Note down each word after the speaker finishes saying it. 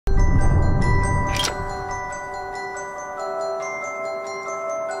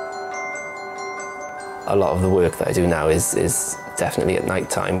A lot of the work that I do now is definitely at night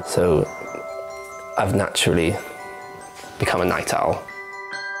time, so I've naturally become a night owl.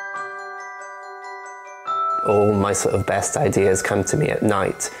 All my sort of best ideas come to me at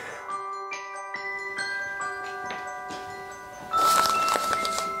night.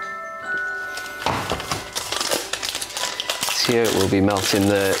 Here we'll be melting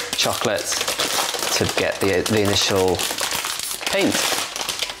the chocolate to get the initial paint.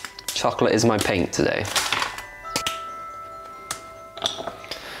 Chocolate is my paint today.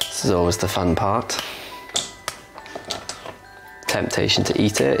 This is always the fun part. Temptation to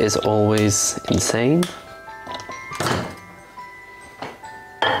eat it is always insane.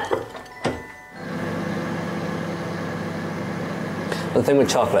 The thing with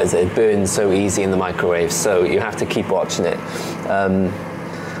chocolate is that it burns so easy in the microwave, so you have to keep watching it. And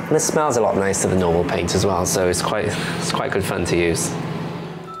it smells a lot nicer than normal paint as well, so it's quite good fun to use.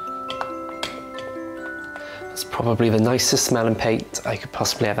 It's probably the nicest smelling paint I could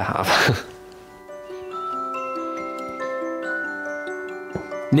possibly ever have.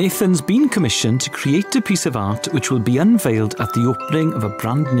 Nathan's been commissioned to create a piece of art which will be unveiled at the opening of a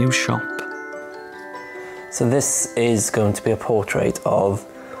brand new shop. So this is going to be a portrait of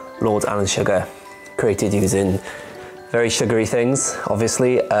Lord Alan Sugar, created using very sugary things,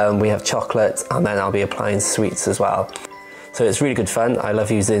 obviously. We have chocolate, and then I'll be applying sweets as well. So it's really good fun. I love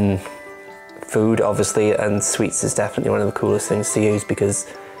using food, obviously, and sweets is definitely one of the coolest things to use because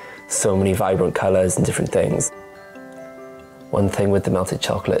so many vibrant colours and different things. One thing with the melted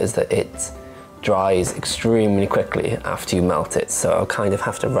chocolate is that it dries extremely quickly after you melt it, so I'll kind of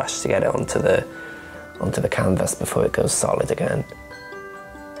have to rush to get it onto the canvas before it goes solid again.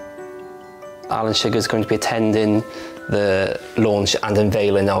 Alan Sugar is going to be attending the launch and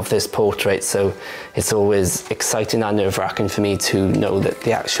unveiling of this portrait, so it's always exciting and nerve-wracking for me to know that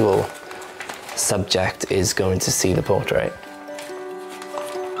the actual subject is going to see the portrait.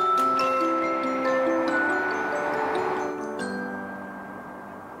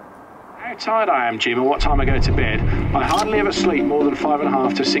 Tired I am, Jim, and what time I go to bed. I hardly ever sleep more than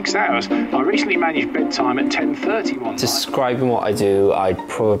 5.5 to 6 hours. I recently managed bedtime at 10:30 one night. Describing what I do, I'd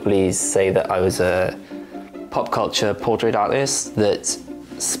probably say that I was a pop culture portrait artist that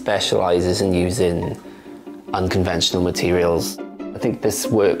specialises in using unconventional materials. I think this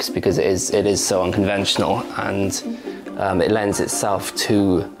works because it is so unconventional, and it lends itself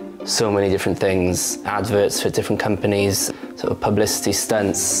to so many different things. Adverts for different companies, sort of publicity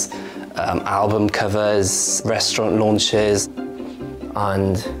stunts, album covers, restaurant launches,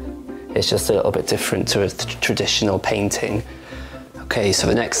 and it's just a little bit different to a traditional painting. Okay, so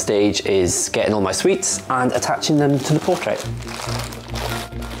the next stage is getting all my sweets and attaching them to the portrait.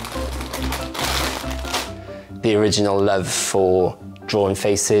 The original love for drawing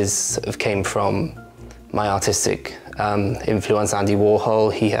faces sort of came from my artistic influence, Andy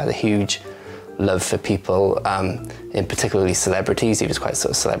Warhol. He had a huge love for people, in particularly celebrities. He was quite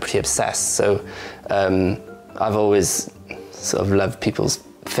sort of celebrity obsessed. So I've always sort of loved people's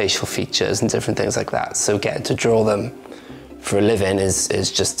facial features and different things like that. So getting to draw them for a living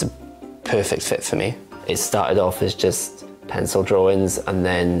is just a perfect fit for me. It started off as just pencil drawings, and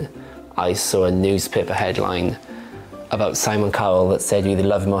then I saw a newspaper headline about Simon Cowell that said you either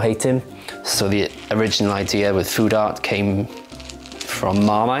love him or hate him. So the original idea with food art came from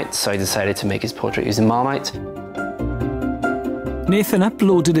Marmite, so I decided to make his portrait using Marmite. Nathan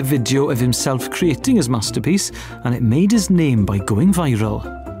uploaded a video of himself creating his masterpiece, and it made his name by going viral.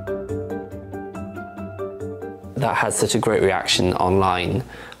 That had such a great reaction online,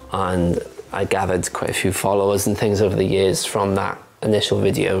 and I gathered quite a few followers and things over the years from that initial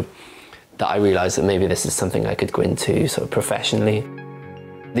video that I realised that maybe this is something I could go into sort of professionally.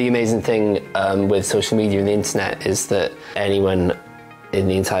 The amazing thing with social media and the internet is that anyone in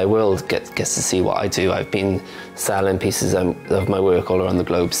the entire world gets to see what I do. I've been selling pieces of my work all around the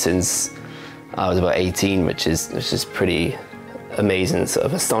globe since I was about 18, which is pretty amazing, sort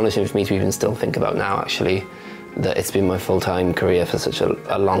of astonishing for me to even still think about now, actually, that it's been my full-time career for such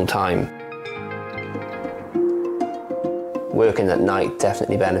a long time. Working at night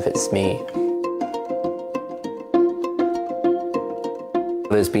definitely benefits me.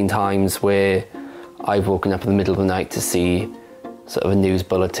 There's been times where I've woken up in the middle of the night to see sort of a news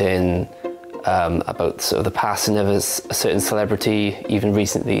bulletin about sort of the passing of a certain celebrity, even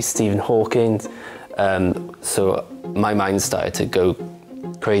recently Stephen Hawking. So my mind started to go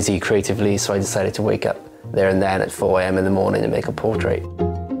crazy creatively, so I decided to wake up there and then at 4 AM in the morning and make a portrait.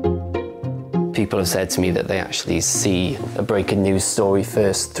 People have said to me that they actually see a breaking news story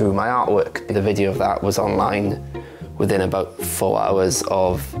first through my artwork. The video of that was online within about 4 hours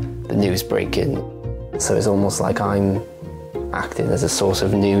of the news breaking. so it's almost like I'm acting as a source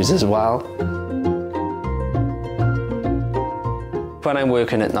of news as well. When I'm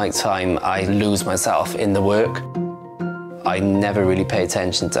working at night time, I lose myself in the work. I never really pay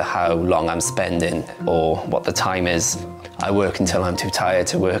attention to how long I'm spending or what the time is. I work until I'm too tired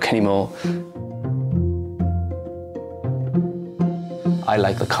to work anymore. I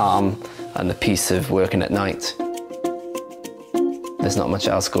like the calm and the peace of working at night. There's not much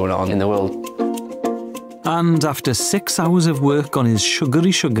else going on in the world. And after 6 hours of work on his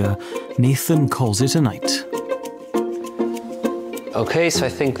sugary sugar, Nathan calls it a night. Okay, so I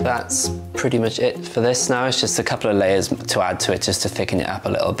think that's pretty much it for this now. It's just a couple of layers to add to it just to thicken it up a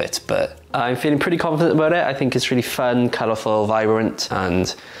little bit, but I'm feeling pretty confident about it. I think it's really fun, colourful, vibrant,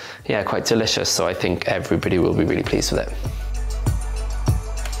 and yeah, quite delicious, so I think everybody will be really pleased with it.